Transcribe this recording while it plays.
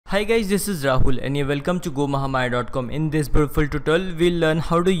Hi guys, this is Rahul and you're welcome to GoMahamaya.com. In this beautiful tutorial, we'll learn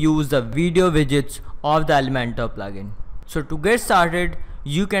how to use the video widgets of the Elementor plugin. So to get started,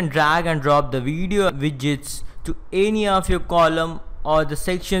 you can drag and drop the video widgets to any of your column or the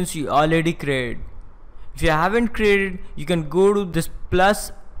sections you already created. If you haven't created, you can go to this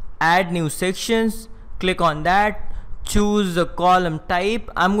plus, add new sections, click on that, choose the column type.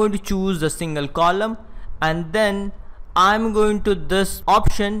 I'm going to choose the single column, and then I'm going to this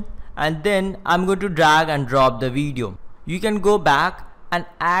option, and then I'm going to drag and drop the video. You can go back and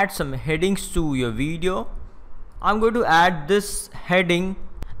add some headings to your video. I'm going to add this heading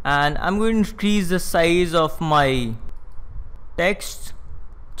and I'm going to increase the size of my text,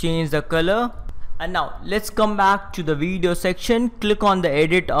 change the color, and now let's come back to the video section. Click on the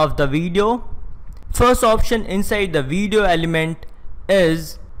edit of the video. First option inside the video element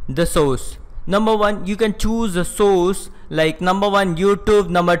is the source. Number 1, you can choose the source like number 1 YouTube,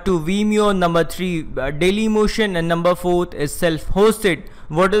 number 2 Vimeo, number 3 Dailymotion, and number 4 is self-hosted.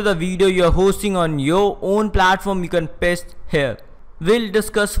 What is the video you are hosting on your own platform, you can paste here. We'll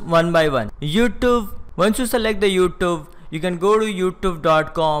discuss one by one. YouTube, once you select the YouTube, you can go to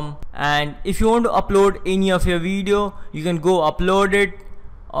youtube.com, and if you want to upload any of your video, you can go upload it,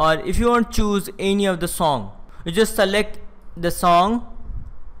 or if you want to choose any of the song, you just select the song,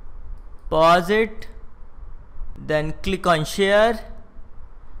 pause it, then click on share,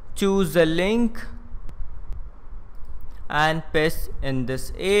 choose the link and paste in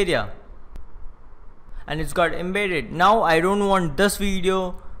this area, and it's got embedded. Now I don't want this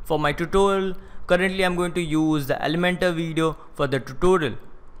video for my tutorial. Currently I'm going to use the Elementor video for the tutorial.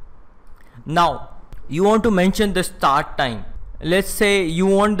 Now you want to mention the start time. Let's say you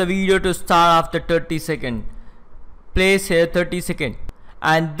want the video to start after 30 seconds. Place here 30 seconds,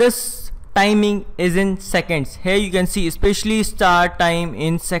 and this timing is in seconds. Here you can see especially start time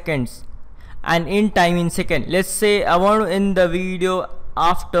in seconds and end time in second. Let's say I want to end the video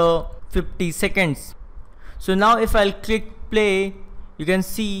after 50 seconds. So now if I'll click play, you can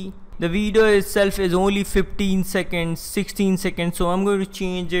see the video itself is only 15 seconds, 16 seconds. So I'm going to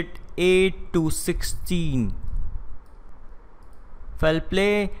change it 8 to 16. If I'll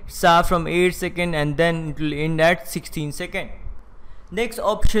play, start from 8 seconds and then it will end at 16 seconds. Next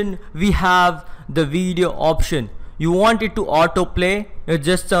option, we have the video option. You want it to autoplay, you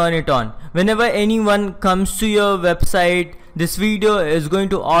just turn it on. Whenever anyone comes to your website, this video is going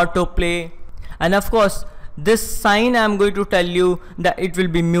to autoplay. And of course, this sign I'm going to tell you that it will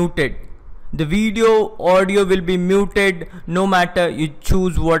be muted. The video audio will be muted no matter you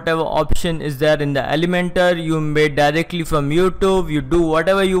choose whatever option is there in the Elementor. You embed directly from YouTube, you do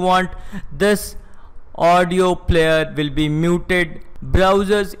whatever you want. This audio player will be muted.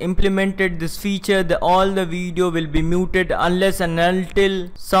 Browsers implemented this feature that all the video will be muted unless and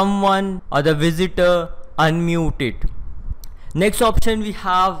until someone or the visitor unmute it. Next option, we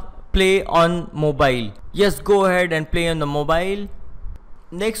have play on mobile. Yes, go ahead and play on the mobile.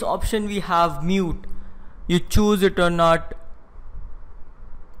 Next option, we have mute. You choose it or not,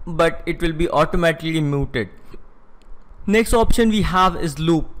 but it will be automatically muted. Next option we have is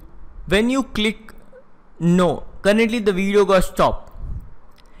loop. When you click no, currently the video got stopped.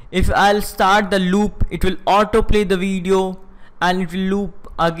 If I'll start the loop, it will autoplay the video and it will loop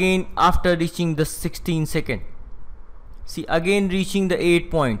again after reaching the 16 second. See, again reaching the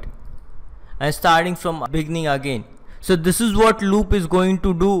 8 point and starting from beginning again. So this is what loop is going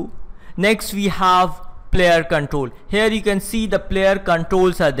to do. Next we have player control. Here you can see the player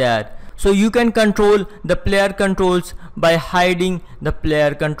controls are there. So you can control the player controls by hiding the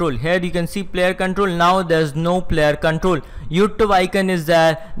player control. Here you can see player control. Now there's no player control. YouTube icon is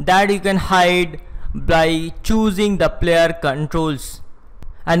there, that you can hide by choosing the player controls.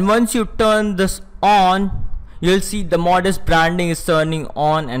 And once you turn this on, you'll see the modest branding is turning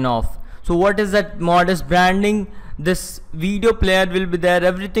on and off. So what is that modest branding? This video player will be there,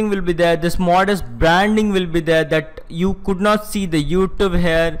 everything will be there. This modest branding will be there that you could not see the YouTube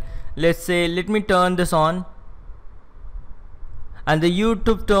here. Let's say, let me turn this on, and the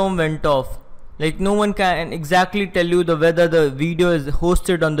YouTube term went off. Like no one can exactly tell you whether the video is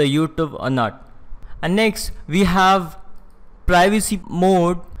hosted on the YouTube or not. And next we have privacy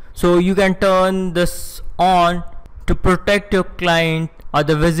mode. So you can turn this on to protect your client or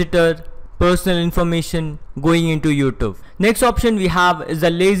the visitor personal information going into YouTube. Next option we have is the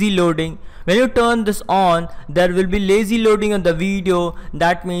lazy loading. When you turn this on, there will be lazy loading on the video.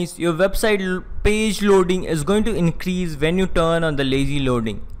 That means your website page loading is going to increase when you turn on the lazy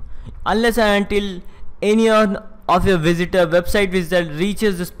loading. Unless and until any of your website visitor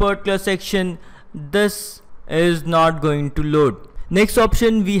reaches this particular section, this is not going to load. Next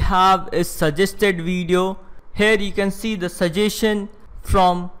option we have is suggested video. Here you can see the suggestion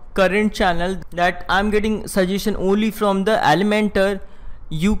from current channel, that I'm getting suggestion only from the Elementor.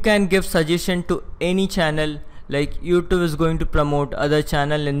 You can give suggestion to any channel, like YouTube is going to promote other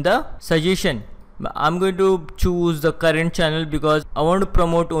channel in the suggestion. I'm going to choose the current channel because I want to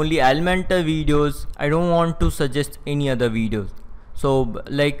promote only Elementor videos. I don't want to suggest any other videos. So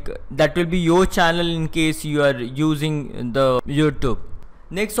like that will be your channel in case you are using the YouTube.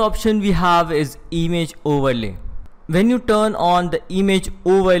 Next option we have is image overlay. When you turn on the image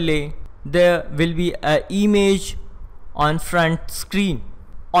overlay, there will be an image on front screen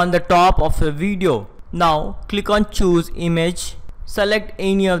on the top of a video. Now click on choose image. Select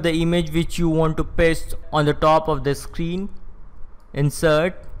any of the image which you want to paste on the top of the screen.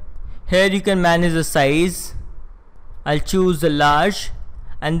 Insert. Here you can manage the size. I'll choose the large,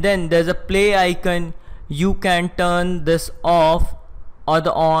 and then there's a play icon. You can turn this off or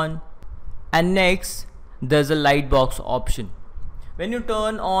the on, and next there's a light box option. When you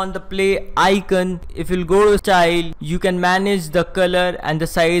turn on the play icon, if you'll go to style, you can manage the color and the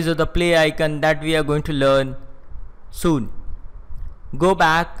size of the play icon that we are going to learn soon. Go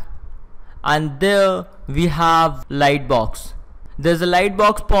back, and there we have light box. There's a light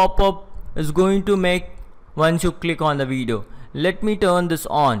box pop-up is going to make once you click on the video. Let me turn this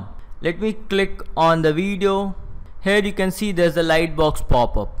on. Let me click on the video. Here you can see there's a light box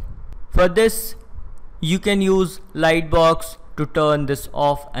pop-up. For this you can use light box to turn this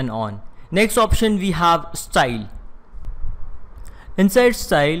off and on. Next option we have style. Inside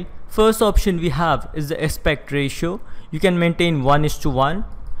style, first option we have is the aspect ratio. You can maintain 1:1,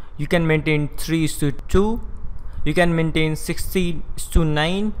 you can maintain 3:2, you can maintain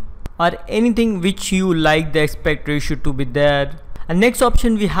 16:9, or anything which you like the aspect ratio to be there. And next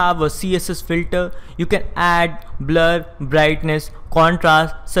option we have a CSS filter. You can add blur, brightness,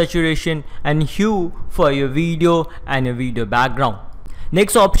 contrast, saturation and hue for your video and your video background.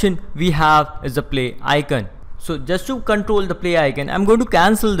 Next option we have is the play icon. So just to control the play icon, I'm going to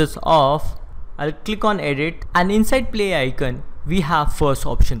cancel this off. I'll click on edit, and inside play icon we have first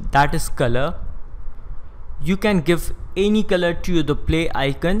option, that is color. You can give any color to the play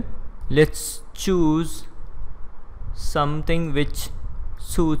icon. Let's choose something which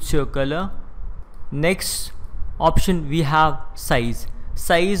suits your color. Next option we have size.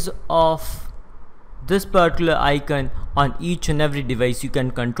 Size of this particular icon on each and every device you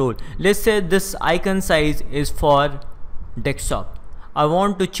can control. Let's say this icon size is for desktop. I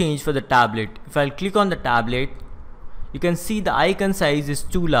want to change for the tablet. If I'll click on the tablet, you can see the icon size is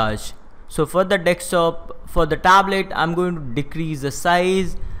too large. So for the desktop, for the tablet, I'm going to decrease the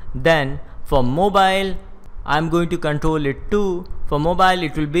size. Then for mobile, I'm going to control it too. For mobile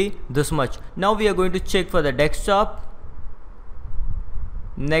it will be this much. Now we are going to check for the desktop.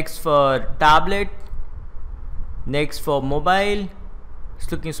 Next for tablet. Next for mobile. It's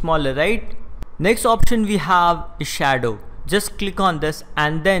looking smaller, right? Next option we have is shadow. Just click on this,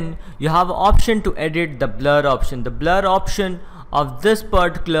 and then you have an option to edit the blur option. The blur option of this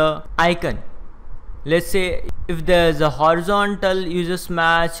particular icon. Let's say if there's a horizontal, you just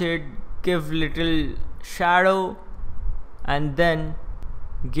match it, give little shadow, and then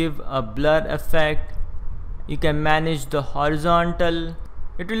give a blur effect. You can manage the horizontal.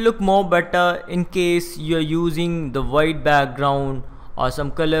 It will look more better in case you're using the white background or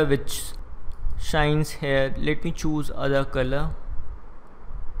some color which shines here. Let me choose other color.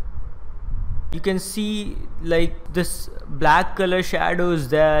 You can see like this black color shadow is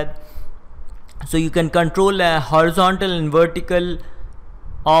there, so you can control a horizontal and vertical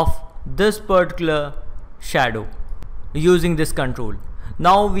of this particular shadow using this control.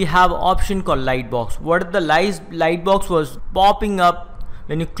 Now we have option called light box. What the light box was popping up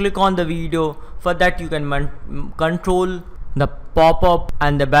when you click on the video. For that you can control the pop-up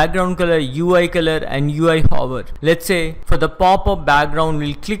and the background color, UI color and UI hover. Let's say for the pop-up background,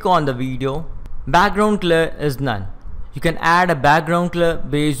 we'll click on the video. Background color is none. You can add a background color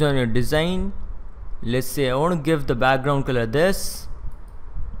based on your design. Let's say I want to give the background color this.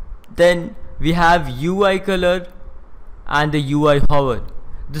 Then we have UI color and the UI hover.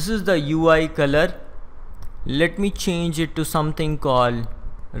 This is the UI color. Let me change it to something called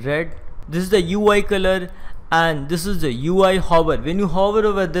red. This is the UI color, and this is the UI hover. When you hover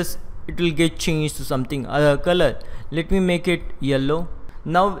over this, it will get changed to something other color. Let me make it yellow.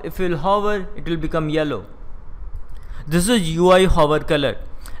 Now if you'll hover, it will become yellow. This is UI hover color.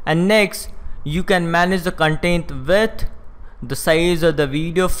 And next you can manage the content width, the size of the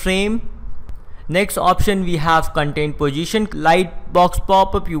video frame. Next option we have content position. Light box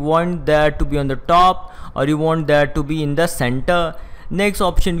pop-up, you want that to be on the top or you want that to be in the center. Next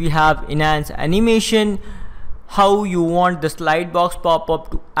option we have enhance animation, how you want the slide box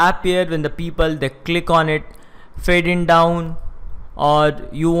pop-up to appear when the people they click on it, fade in down, or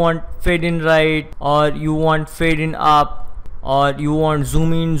you want fade in right, or you want fade in up, or you want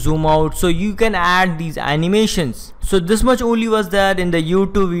zoom in, zoom out. So you can add these animations. So this much only was there in the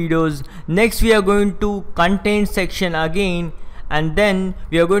YouTube videos. Next we are going to content section again, and then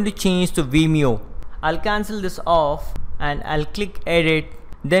we are going to change to Vimeo. I'll cancel this off and I'll click edit.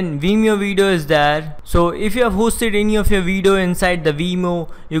 Then Vimeo video is there. So if you have hosted any of your video inside the Vimeo,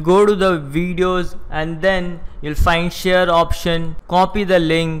 you go to the videos and then you'll find share option, copy the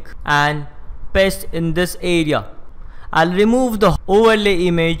link and paste in this area. I'll remove the overlay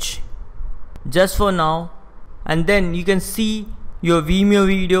image just for now, and then you can see your Vimeo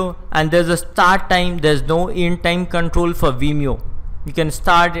video, and there's a start time. There's no end time control for Vimeo. You can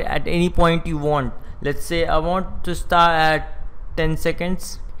start at any point you want. Let's say I want to start at 10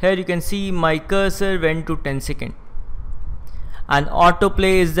 seconds. Here you can see my cursor went to 10 seconds. And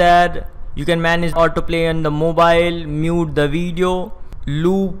autoplay is there. You can manage autoplay on the mobile, mute the video,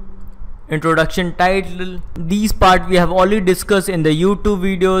 loop, introduction title. These part we have already discussed in the YouTube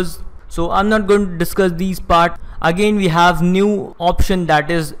videos, so I'm not going to discuss these part. Again we have new option,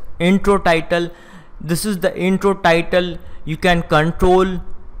 that is intro title. This is the intro title. You can control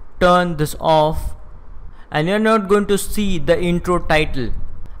turn this off and you're not going to see the intro title.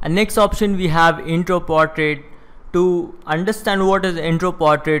 And next option we have intro portrait. To understand what is intro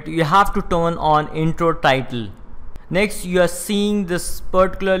portrait, you have to turn on intro title. Next you are seeing this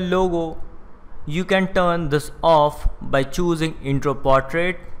particular logo. You can turn this off by choosing intro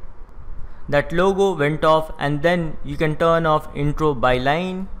portrait. That logo went off, and then you can turn off intro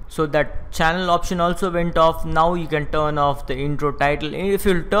byline. So that channel option also went off. Now you can turn off the intro title. If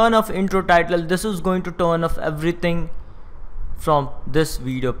you turn off intro title, this is going to turn off everything from this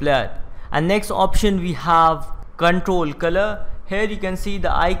video player. And next option we have control color. Here you can see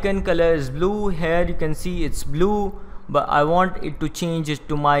the icon color is blue. Here you can see it's blue, but I want it to change it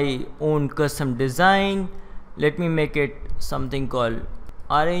to my own custom design. Let me make it something called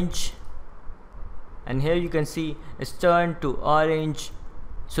orange, and here you can see it's turned to orange.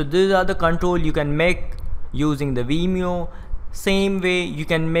 So these are the control you can make using the Vimeo. Same way you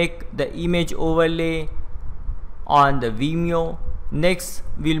can make the image overlay on the Vimeo. Next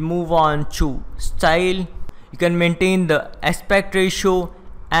we'll move on to style. You can maintain the aspect ratio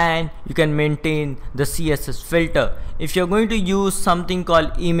and you can maintain the CSS filter. If you're going to use something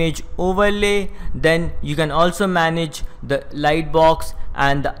called image overlay, then you can also manage the light box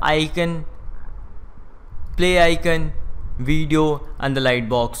and the icon, play icon, video and the light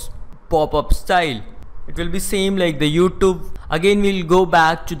box pop-up style. It will be same like the YouTube. Again we'll go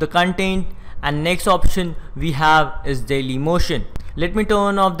back to the content, and next option we have is Dailymotion. Let me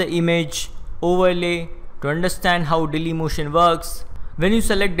turn off the image overlay to understand how Dailymotion works. When you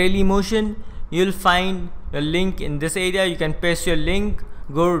select Dailymotion, you'll find a link in this area. You can paste your link,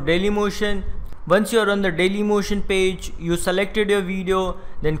 go to Dailymotion. Once you're on the Dailymotion page, you selected your video,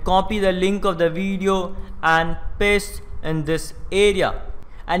 then copy the link of the video and paste in this area,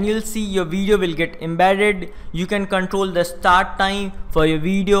 and you'll see your video will get embedded. You can control the start time for your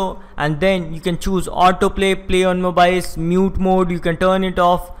video, and then you can choose autoplay, play on mobiles, mute mode. You can turn it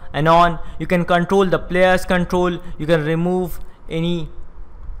off and on. You can control the player's control. You can remove any,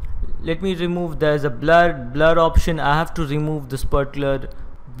 let me remove, there's a blur option. I have to remove this particular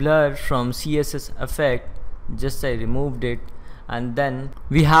blur from CSS effect. Just I removed it. And then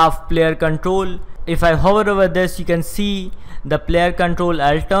we have player control. If I hover over this, you can see the player control.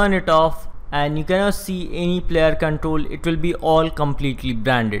 I'll turn it off and you cannot see any player control. It will be all completely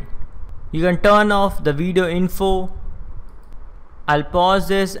branded. You can turn off the video info. I'll pause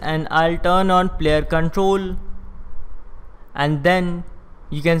this and I'll turn on player control, and then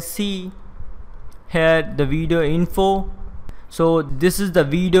you can see here the video info. So this is the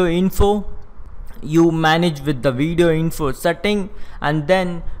video info. You manage with the video info setting, and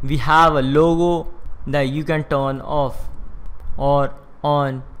then we have a logo that you can turn off or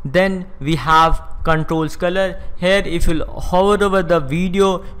on. Then we have controls color. Here if you hover over the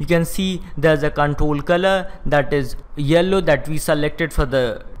video, you can see there's a control color that is yellow that we selected for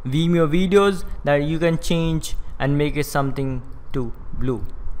the Vimeo videos, that you can change and make it something to blue.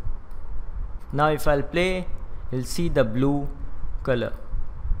 Now if I'll play, you'll see the blue color.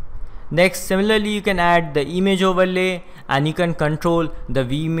 Next, similarly you can add the image overlay, and you can control the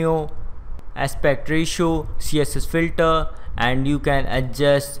Vimeo aspect ratio, CSS filter, and you can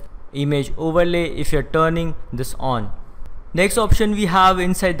adjust image overlay if you're turning this on. Next option we have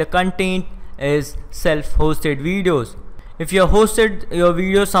inside the content is self-hosted videos. If you hosted your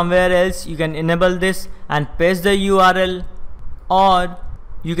video somewhere else, you can enable this and paste the URL, or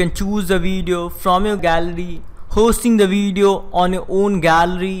you can choose the video from your gallery. Hosting the video on your own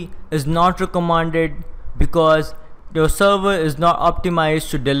gallery is not recommended because your server is not optimized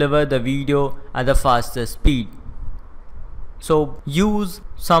to deliver the video at the fastest speed. So use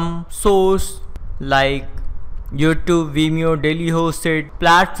some source like YouTube, Vimeo, daily hosted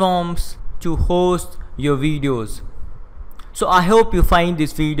platforms to host your videos. So I hope you find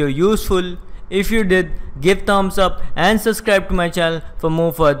this video useful. If you did, give thumbs up and subscribe to my channel for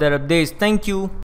more further updates. Thank you.